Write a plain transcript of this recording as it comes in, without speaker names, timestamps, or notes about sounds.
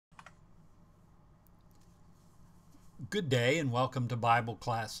Good day and welcome to Bible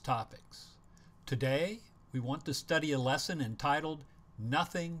Class Topics. Today we want to study a lesson entitled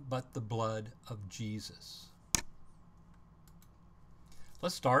Nothing But the Blood of Jesus.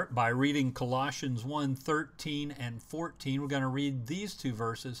 Let's start by reading Colossians 1:13 and 14. We're going to read these two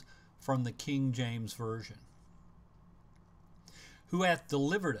verses from the King James Version. Who hath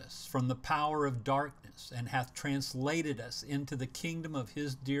delivered us from the power of darkness and hath translated us into the kingdom of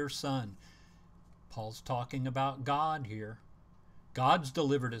his dear Son. Paul's talking about God here. God's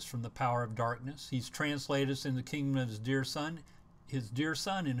delivered us from the power of darkness. He's translated us in the kingdom of his dear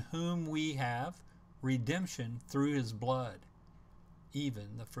Son in whom we have redemption through his blood,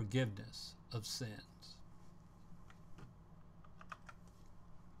 even the forgiveness of sins.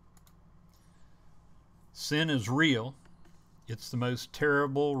 Sin is real. It's the most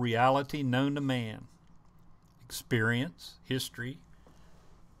terrible reality known to man. Experience, history,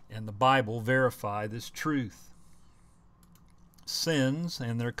 and the Bible verify this truth. Sins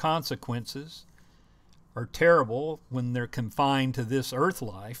and their consequences are terrible when they're confined to this earth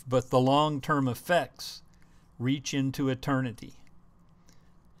life, but the long-term effects reach into eternity.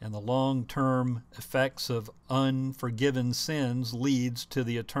 And the long-term effects of unforgiven sins leads to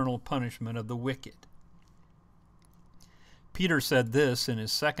the eternal punishment of the wicked. Peter said this in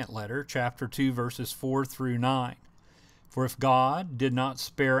his second letter, chapter 2, verses 4 through 9. For if God did not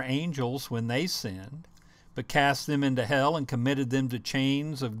spare angels when they sinned, but cast them into hell and committed them to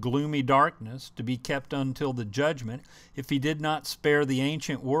chains of gloomy darkness to be kept until the judgment, if he did not spare the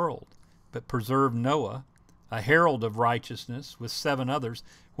ancient world, but preserved Noah, a herald of righteousness, with 7 others,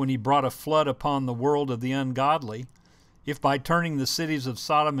 when he brought a flood upon the world of the ungodly, if by turning the cities of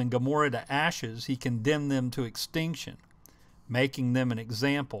Sodom and Gomorrah to ashes he condemned them to extinction, making them an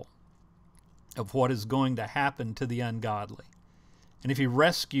example of what is going to happen to the ungodly. And if he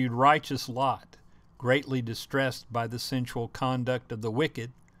rescued righteous Lot, greatly distressed by the sensual conduct of the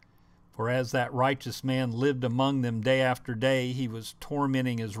wicked, for as that righteous man lived among them day after day, he was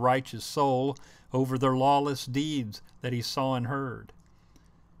tormenting his righteous soul over their lawless deeds that he saw and heard.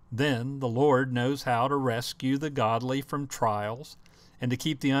 Then the Lord knows how to rescue the godly from trials and to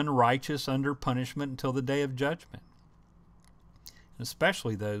keep the unrighteous under punishment until the day of judgment,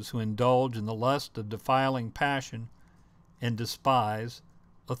 especially those who indulge in the lust of defiling passion and despise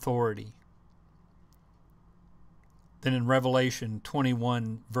authority. Then in Revelation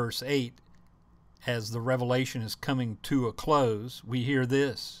 21, verse 8, as the revelation is coming to a close, we hear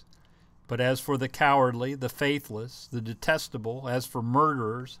this: But as for the cowardly, the faithless, the detestable, as for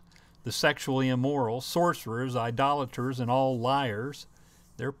murderers, the sexually immoral, sorcerers, idolaters, and all liars,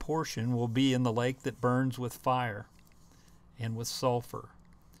 their portion will be in the lake that burns with fire and with sulfur,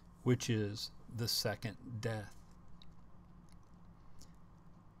 which is the second death.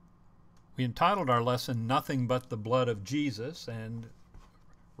 We entitled our lesson, Nothing But the Blood of Jesus, and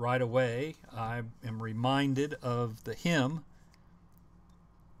right away I am reminded of the hymn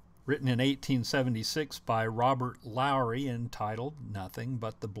written in 1876 by Robert Lowry entitled, Nothing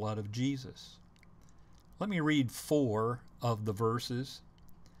But the Blood of Jesus. Let me read 4 of the verses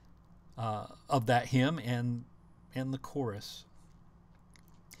of that hymn and the chorus.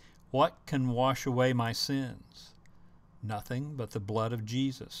 What can wash away my sins? Nothing but the blood of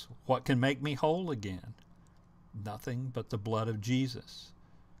Jesus. What can make me whole again? Nothing but the blood of Jesus.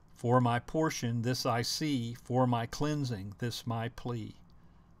 For my portion this I see, for my cleansing this my plea.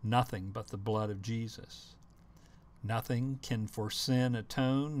 Nothing but the blood of Jesus. Nothing can for sin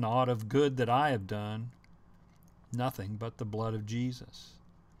atone, naught of good that I have done. Nothing but the blood of Jesus.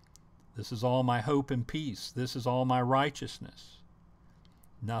 This is all my hope and peace. This is all my righteousness.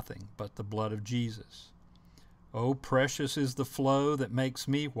 Nothing but the blood of Jesus. Oh, precious is the flow that makes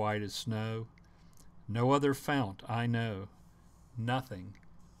me white as snow. No other fount I know. Nothing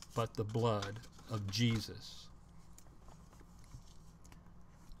but the blood of Jesus.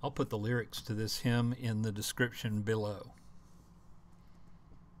 I'll put the lyrics to this hymn in the description below.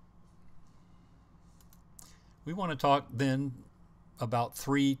 We want to talk then about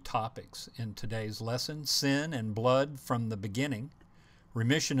 3 topics in today's lesson: sin and blood from the beginning.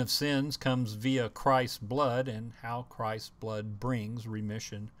 Remission of sins comes via Christ's blood, and how Christ's blood brings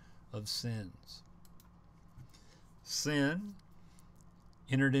remission of sins. Sin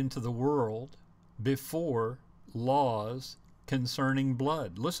entered into the world before laws concerning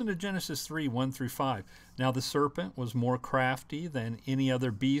blood. Listen to Genesis 3, 1 through 5. Now the serpent was more crafty than any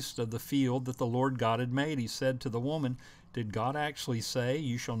other beast of the field that the Lord God had made. He said to the woman, Did God actually say,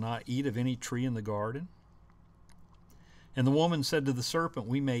 You shall not eat of any tree in the garden? And the woman said to the serpent,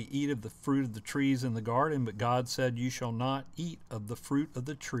 We may eat of the fruit of the trees in the garden, but God said, You shall not eat of the fruit of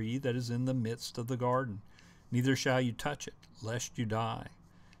the tree that is in the midst of the garden, neither shall you touch it, lest you die.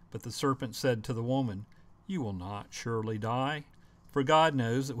 But the serpent said to the woman, You will not surely die, for God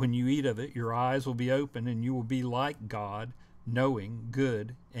knows that when you eat of it, your eyes will be opened, and you will be like God, knowing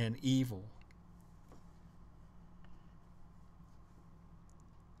good and evil.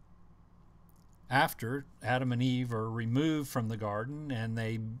 After Adam and Eve are removed from the garden and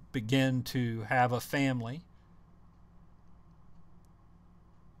they begin to have a family,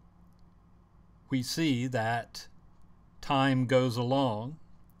 we see that time goes along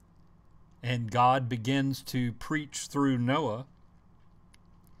and God begins to preach through Noah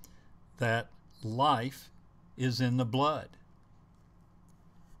that life is in the blood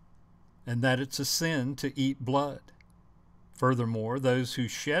and that it's a sin to eat blood. Furthermore, those who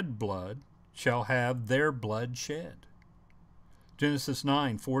shed blood shall have their blood shed. Genesis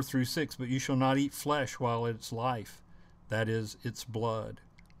 9, 4 through 6, but you shall not eat flesh while it's life, that is, its blood.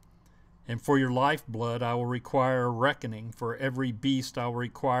 And for your lifeblood I will require a reckoning. For every beast I will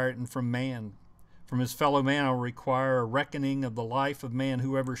require it, and from his fellow man I will require a reckoning of the life of man.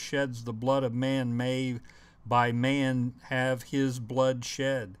 Whoever sheds the blood of man may by man have his blood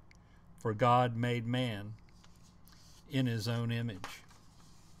shed. For God made man in his own image.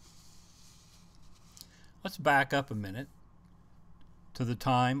 Let's back up a minute to the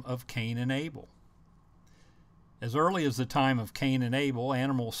time of Cain and Abel. As early as the time of Cain and Abel,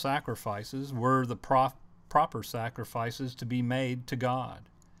 animal sacrifices were the proper sacrifices to be made to God.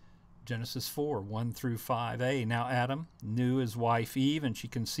 Genesis 4, 1 through 5a. Now Adam knew his wife Eve, and she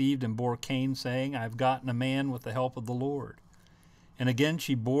conceived and bore Cain, saying, I have gotten a man with the help of the Lord. And again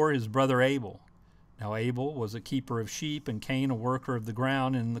she bore his brother Abel. Now Abel was a keeper of sheep, and Cain a worker of the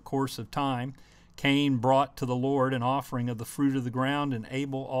ground. And in the course of time, Cain brought to the Lord an offering of the fruit of the ground, and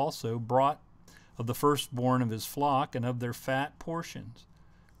Abel also brought of the firstborn of his flock and of their fat portions.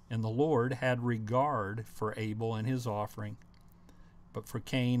 And the Lord had regard for Abel and his offering, but for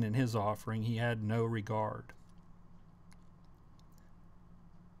Cain and his offering he had no regard.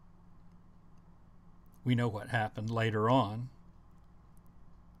 We know what happened later on.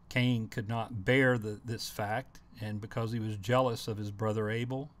 Cain could not bear this fact, and because he was jealous of his brother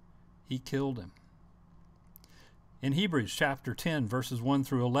Abel, he killed him. In Hebrews chapter 10, verses 1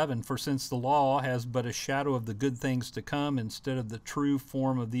 through 11, for since the law has but a shadow of the good things to come instead of the true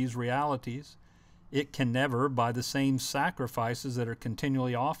form of these realities, it can never, by the same sacrifices that are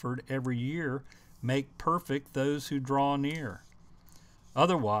continually offered every year, make perfect those who draw near.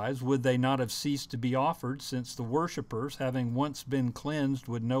 Otherwise would they not have ceased to be offered, since the worshippers, having once been cleansed,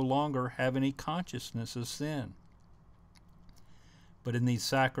 would no longer have any consciousness of sin. But in these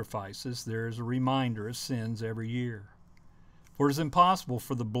sacrifices there is a reminder of sins every year. For it is impossible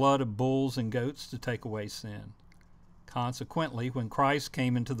for the blood of bulls and goats to take away sin. Consequently, when Christ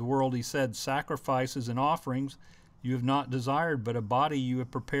came into the world, he said, Sacrifices and offerings you have not desired, but a body you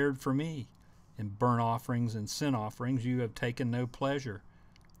have prepared for me. In burnt offerings and sin offerings you have taken no pleasure.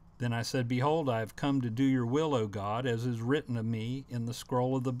 Then I said, Behold, I have come to do your will, O God, as is written of me in the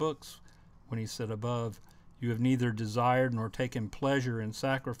scroll of the books. When he said above, You have neither desired nor taken pleasure in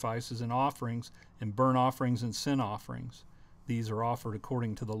sacrifices and offerings, and burnt offerings and sin offerings. These are offered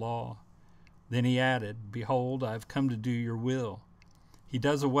according to the law. Then he added, Behold, I have come to do your will. He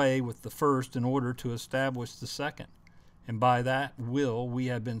does away with the first in order to establish the second. And by that will we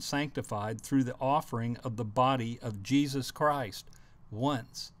have been sanctified through the offering of the body of Jesus Christ,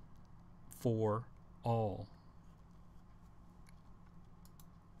 once for all.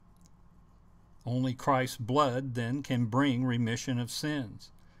 Only Christ's blood, then, can bring remission of sins.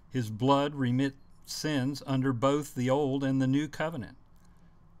 His blood remits sins under both the Old and the New Covenant.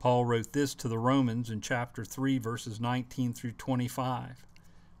 Paul wrote this to the Romans in chapter 3, verses 19 through 25.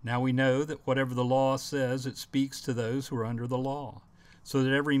 Now we know that whatever the law says, it speaks to those who are under the law, so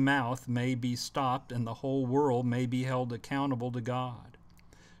that every mouth may be stopped and the whole world may be held accountable to God.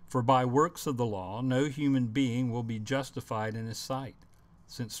 For by works of the law, no human being will be justified in his sight,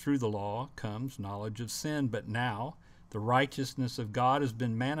 since through the law comes knowledge of sin. But now the righteousness of God has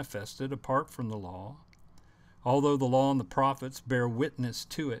been manifested apart from the law. Although the law and the prophets bear witness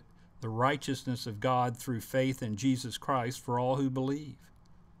to it, the righteousness of God through faith in Jesus Christ for all who believe.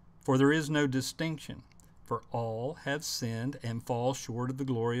 For there is no distinction, for all have sinned and fall short of the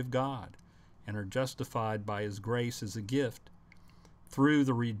glory of God, and are justified by his grace as a gift, through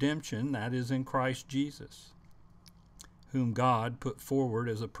the redemption that is in Christ Jesus, whom God put forward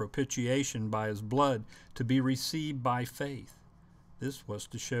as a propitiation by his blood to be received by faith. This was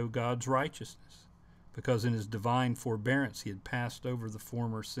to show God's righteousness, because in his divine forbearance he had passed over the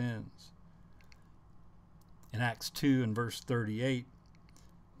former sins. In Acts 2 and verse 38,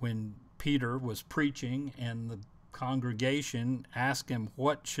 when Peter was preaching and the congregation asked him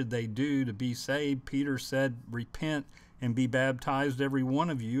what should they do to be saved, Peter said, repent and be baptized every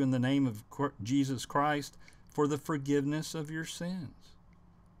one of you in the name of Jesus Christ for the forgiveness of your sins,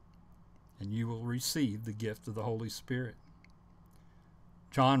 and you will receive the gift of the Holy Spirit.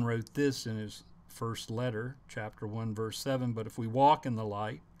 John wrote this in his first letter, chapter 1, verse 7, but if we walk in the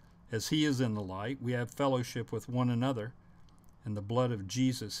light, as he is in the light, we have fellowship with one another, and the blood of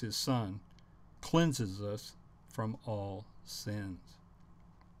Jesus, his Son, cleanses us from all sins.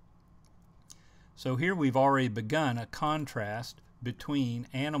 So here we've already begun a contrast between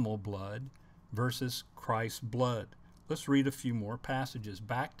animal blood versus Christ's blood. Let's read a few more passages.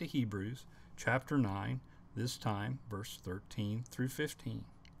 Back to Hebrews chapter 9, this time verse 13 through 15.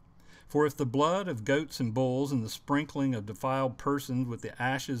 For if the blood of goats and bulls and the sprinkling of defiled persons with the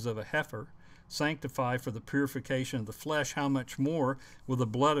ashes of a heifer sanctify for the purification of the flesh, how much more will the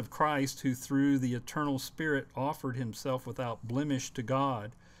blood of Christ, who through the eternal Spirit offered himself without blemish to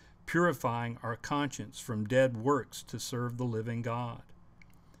God, purifying our conscience from dead works to serve the living God.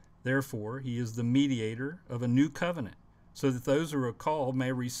 Therefore, he is the mediator of a new covenant, so that those who are called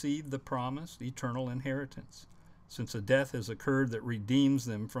may receive the promised eternal inheritance, since a death has occurred that redeems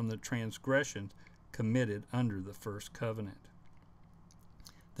them from the transgression committed under the first covenant.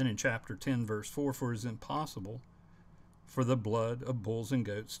 Then in chapter 10, verse 4, for it is impossible for the blood of bulls and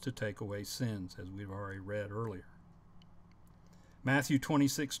goats to take away sins, as we've already read earlier. Matthew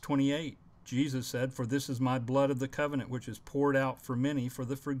 26:28, Jesus said, for this is my blood of the covenant, which is poured out for many for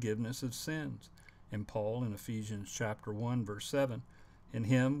the forgiveness of sins. And Paul in Ephesians chapter 1, verse 7, in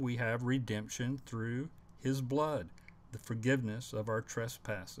him we have redemption through his blood, the forgiveness of our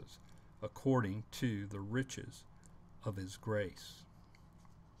trespasses, according to the riches of his grace.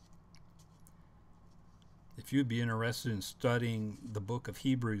 If you'd be interested in studying the book of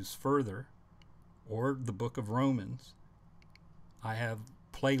Hebrews further, or the book of Romans, I have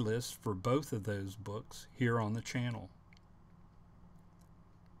playlists for both of those books here on the channel.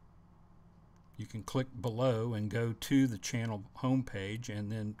 You can click below and go to the channel homepage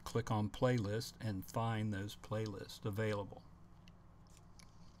and then click on playlist and find those playlists available.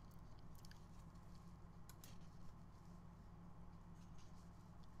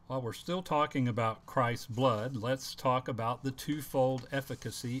 While we're still talking about Christ's blood, let's talk about the twofold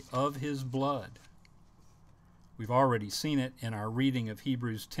efficacy of his blood. We've already seen it in our reading of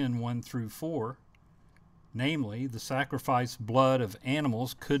Hebrews 10:1 through 4. Namely, the sacrificed blood of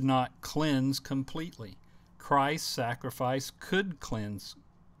animals could not cleanse completely. Christ's sacrifice could cleanse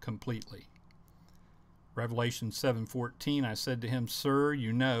completely. Revelation 7:14, I said to him, Sir,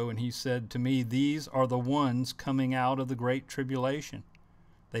 you know, and he said to me, these are the ones coming out of the great tribulation.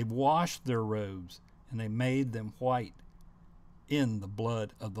 They washed their robes, and they made them white in the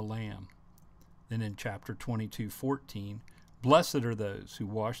blood of the Lamb. Then in chapter 22:14, blessed are those who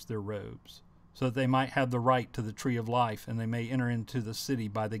wash their robes, so that they might have the right to the tree of life, and they may enter into the city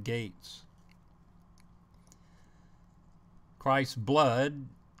by the gates. Christ's blood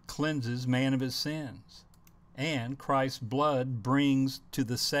cleanses man of his sins, and Christ's blood brings to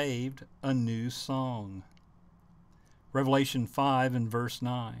the saved a new song. Revelation 5 and verse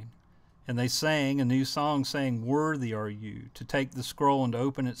 9, and they sang a new song, saying, worthy are you to take the scroll and to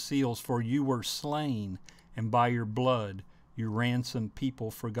open its seals, for you were slain, and by your blood you ransomed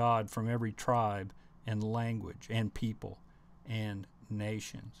people for God from every tribe and language and people and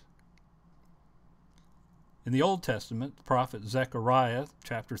nations. In the Old Testament, the prophet Zechariah,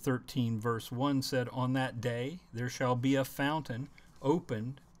 chapter 13, verse 1, said, on that day there shall be a fountain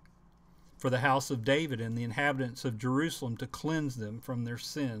opened for the house of David and the inhabitants of Jerusalem, to cleanse them from their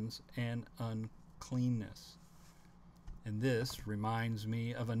sins and uncleanness. And this reminds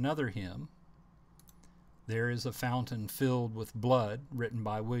me of another hymn. There is a fountain filled with blood, written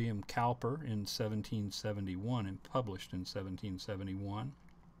by William Cowper in 1771 and published in 1771.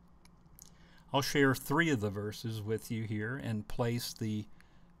 I'll share 3 of the verses with you here and place the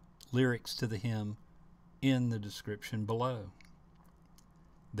lyrics to the hymn in the description below.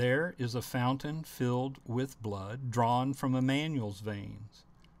 There is a fountain filled with blood, drawn from Emmanuel's veins,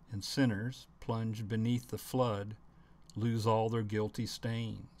 and sinners, plunged beneath the flood, lose all their guilty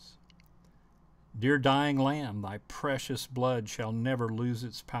stains. Dear dying Lamb, thy precious blood shall never lose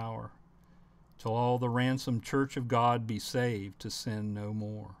its power, till all the ransomed church of God be saved to sin no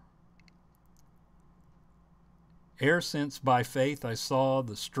more. Ere since by faith I saw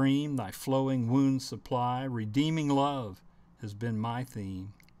the stream thy flowing wounds supply, redeeming love has been my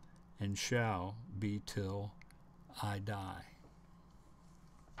theme, and shall be till I die.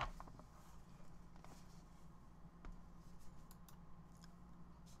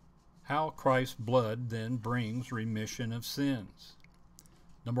 How Christ's blood then brings remission of sins.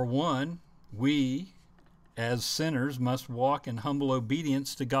 Number one, we as sinners must walk in humble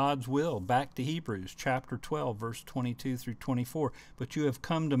obedience to God's will. Back to Hebrews chapter 12, verse 22 through 24. But you have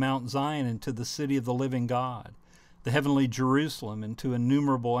come to Mount Zion and to the city of the living God, the heavenly Jerusalem, and to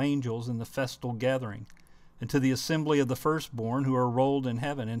innumerable angels in the festal gathering, and to the assembly of the firstborn who are rolled in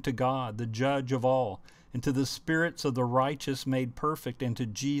heaven, and to God, the judge of all, and to the spirits of the righteous made perfect, and to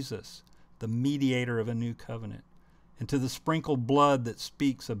Jesus, the mediator of a new covenant, and to the sprinkled blood that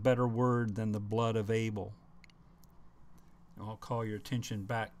speaks a better word than the blood of Abel. I'll call your attention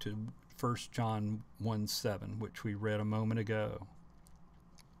back to 1 John 1:7, which we read a moment ago.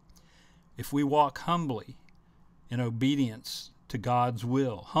 If we walk humbly in obedience to God's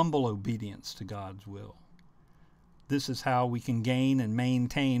will, humble obedience to God's will, this is how we can gain and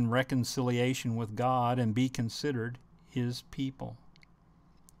maintain reconciliation with God and be considered His people.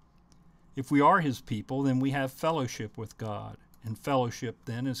 If we are His people, then we have fellowship with God. And fellowship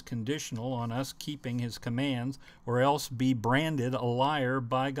then is conditional on us keeping His commands, or else be branded a liar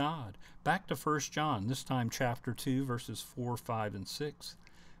by God. Back to 1 John, this time chapter 2, verses 4, 5, and 6.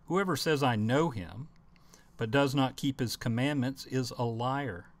 Whoever says, I know Him, but does not keep His commandments is a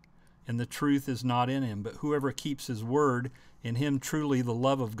liar, and the truth is not in him. But whoever keeps His word, in him truly the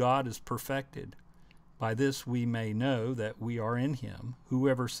love of God is perfected. By this we may know that we are in Him.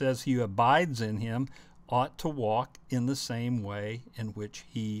 Whoever says he abides in Him ought to walk in the same way in which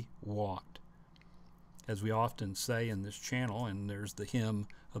He walked. As we often say in this channel, and there's the hymn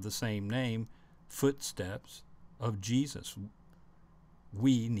of the same name, footsteps of Jesus.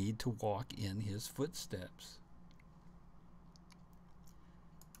 We need to walk in His footsteps.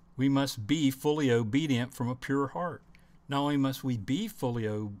 We must be fully obedient from a pure heart. Not only must we be fully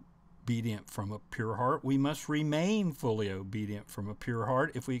obedient from a pure heart, we must remain fully obedient from a pure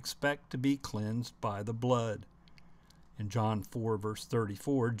heart if we expect to be cleansed by the blood. In John 4, verse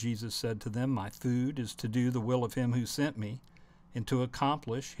 34, Jesus said to them, My food is to do the will of Him who sent me and to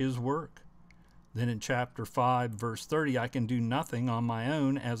accomplish His work. Then in chapter 5, verse 30, I can do nothing on my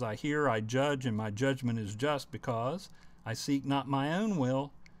own. As I hear, I judge, and my judgment is just, because I seek not my own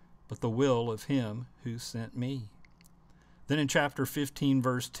will, but the will of Him who sent me. Then in chapter 15,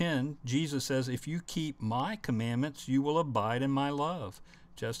 verse 10, Jesus says, If you keep my commandments, you will abide in my love,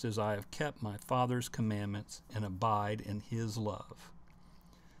 just as I have kept my Father's commandments and abide in His love.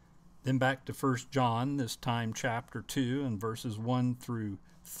 Then back to 1 John, this time chapter 2, and verses 1 through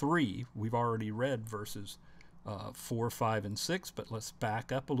 3. We've already read verses 4, 5, and 6, but let's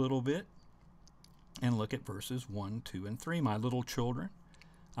back up a little bit and look at verses 1, 2, and 3. My little children,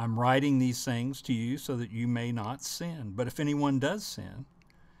 I'm writing these things to you so that you may not sin. But if anyone does sin,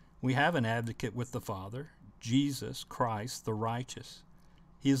 we have an advocate with the Father, Jesus Christ the righteous.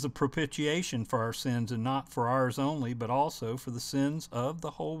 He is the propitiation for our sins, and not for ours only, but also for the sins of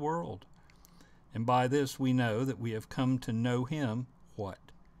the whole world. And by this we know that we have come to know Him, what?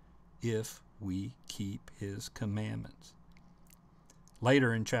 If we keep His commandments.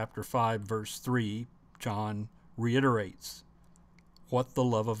 Later in chapter 5, verse 3, John reiterates what the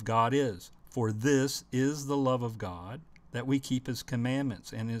love of God is. For this is the love of God, that we keep His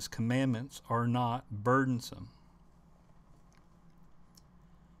commandments, and His commandments are not burdensome.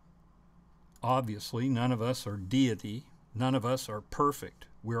 Obviously, none of us are deity. None of us are perfect.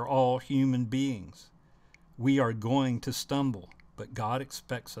 We're all human beings. We are going to stumble, but God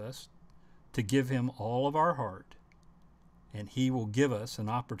expects us to give Him all of our heart, and He will give us an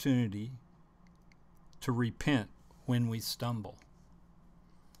opportunity to repent when we stumble.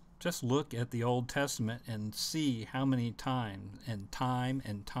 Just look at the Old Testament and see how many times and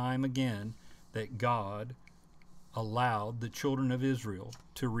time again that God allowed the children of Israel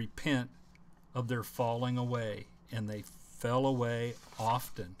to repent of their falling away, and they fell away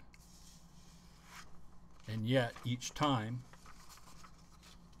often. And yet, each time,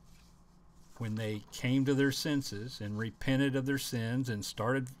 when they came to their senses and repented of their sins and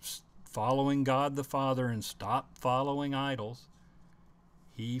started following God the Father and stopped following idols,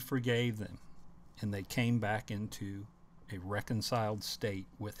 He forgave them, and they came back into a reconciled state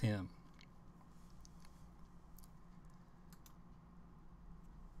with Him.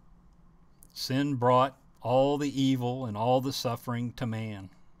 Sin brought all the evil and all the suffering to man.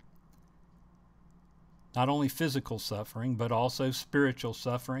 Not only physical suffering, but also spiritual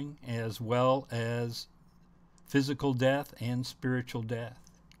suffering, as well as physical death and spiritual death.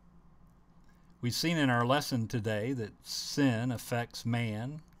 We've seen in our lesson today that sin affects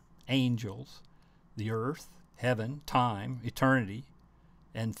man, angels, the earth, heaven, time, eternity,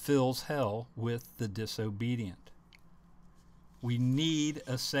 and fills hell with the disobedient. We need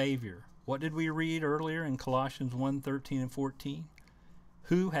a Savior. What did we read earlier in Colossians 1:13 and 14?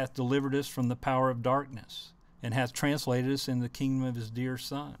 Who hath delivered us from the power of darkness and hath translated us into the kingdom of his dear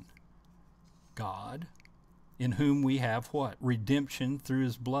Son? God, in whom we have what? Redemption through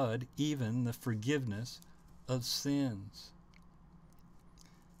his blood, even the forgiveness of sins.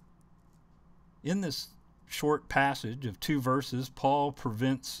 In this short passage of 2 verses, Paul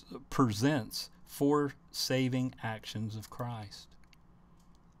presents 4 saving actions of Christ.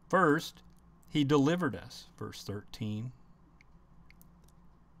 First, he delivered us, verse 13,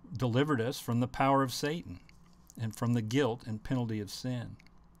 delivered us from the power of Satan and from the guilt and penalty of sin.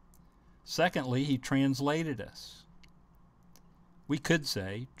 Secondly, he translated us. We could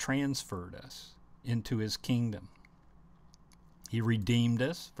say transferred us into his kingdom. He redeemed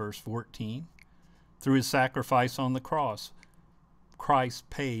us, verse 14, through his sacrifice on the cross. Christ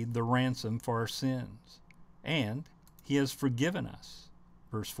paid the ransom for our sins, and he has forgiven us,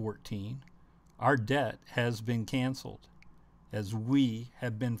 verse 14. Our debt has been canceled. As we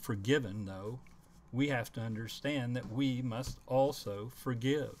have been forgiven, though, we have to understand that we must also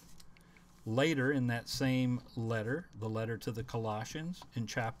forgive. Later in that same letter, the letter to the Colossians, in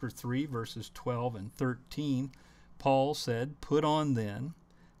chapter 3, verses 12 and 13, Paul said, "Put on then,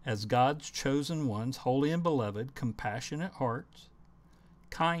 as God's chosen ones, holy and beloved, compassionate hearts,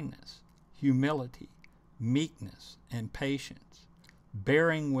 kindness, humility, meekness, and patience,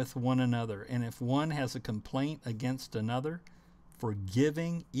 bearing with one another, and if one has a complaint against another,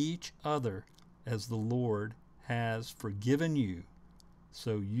 forgiving each other as the Lord has forgiven you,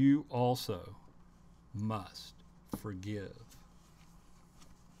 so you also must forgive."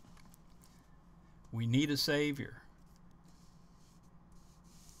 We need a Savior.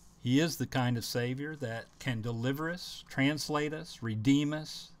 He is the kind of Savior that can deliver us, translate us, redeem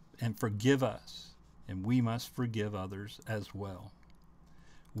us, and forgive us. And we must forgive others as well.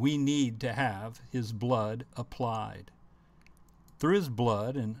 We need to have his blood applied. Through his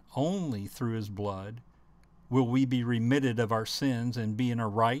blood, and only through his blood, will we be remitted of our sins and be in a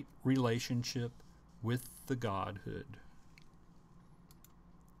right relationship with the Godhood.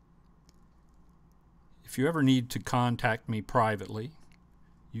 If you ever need to contact me privately,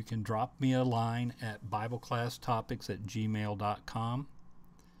 you can drop me a line at bibleclasstopics@gmail.com.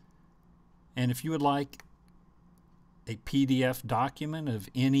 And if you would like a PDF document of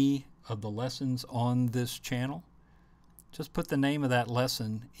any of the lessons on this channel, just put the name of that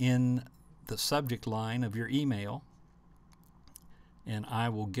lesson in the subject line of your email, and I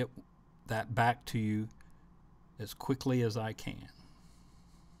will get that back to you as quickly as I can.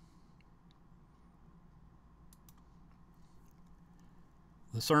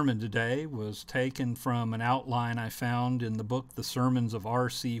 The sermon today was taken from an outline I found in the book The Sermons of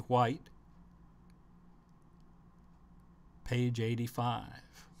R.C. White, page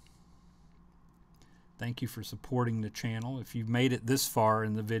 85. Thank you for supporting the channel. If you've made it this far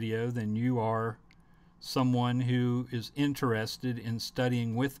in the video, then you are someone who is interested in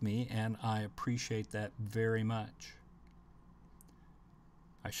studying with me, and I appreciate that very much.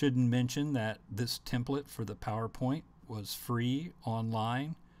 I should mention that this template for the PowerPoint was free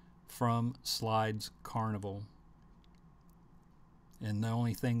online from Slides Carnival. And the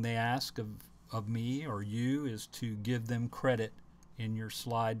only thing they ask of me or you is to give them credit in your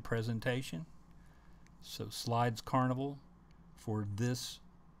slide presentation. So Slides Carnival for this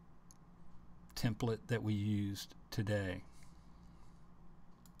template that we used today.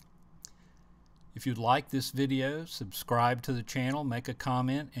 If you'd like this video, subscribe to the channel, make a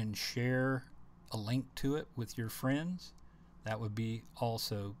comment, and share a link to it with your friends. That would be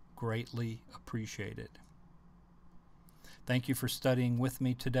also greatly appreciated. Thank you for studying with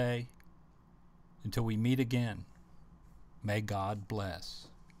me today. Until we meet again, may God bless.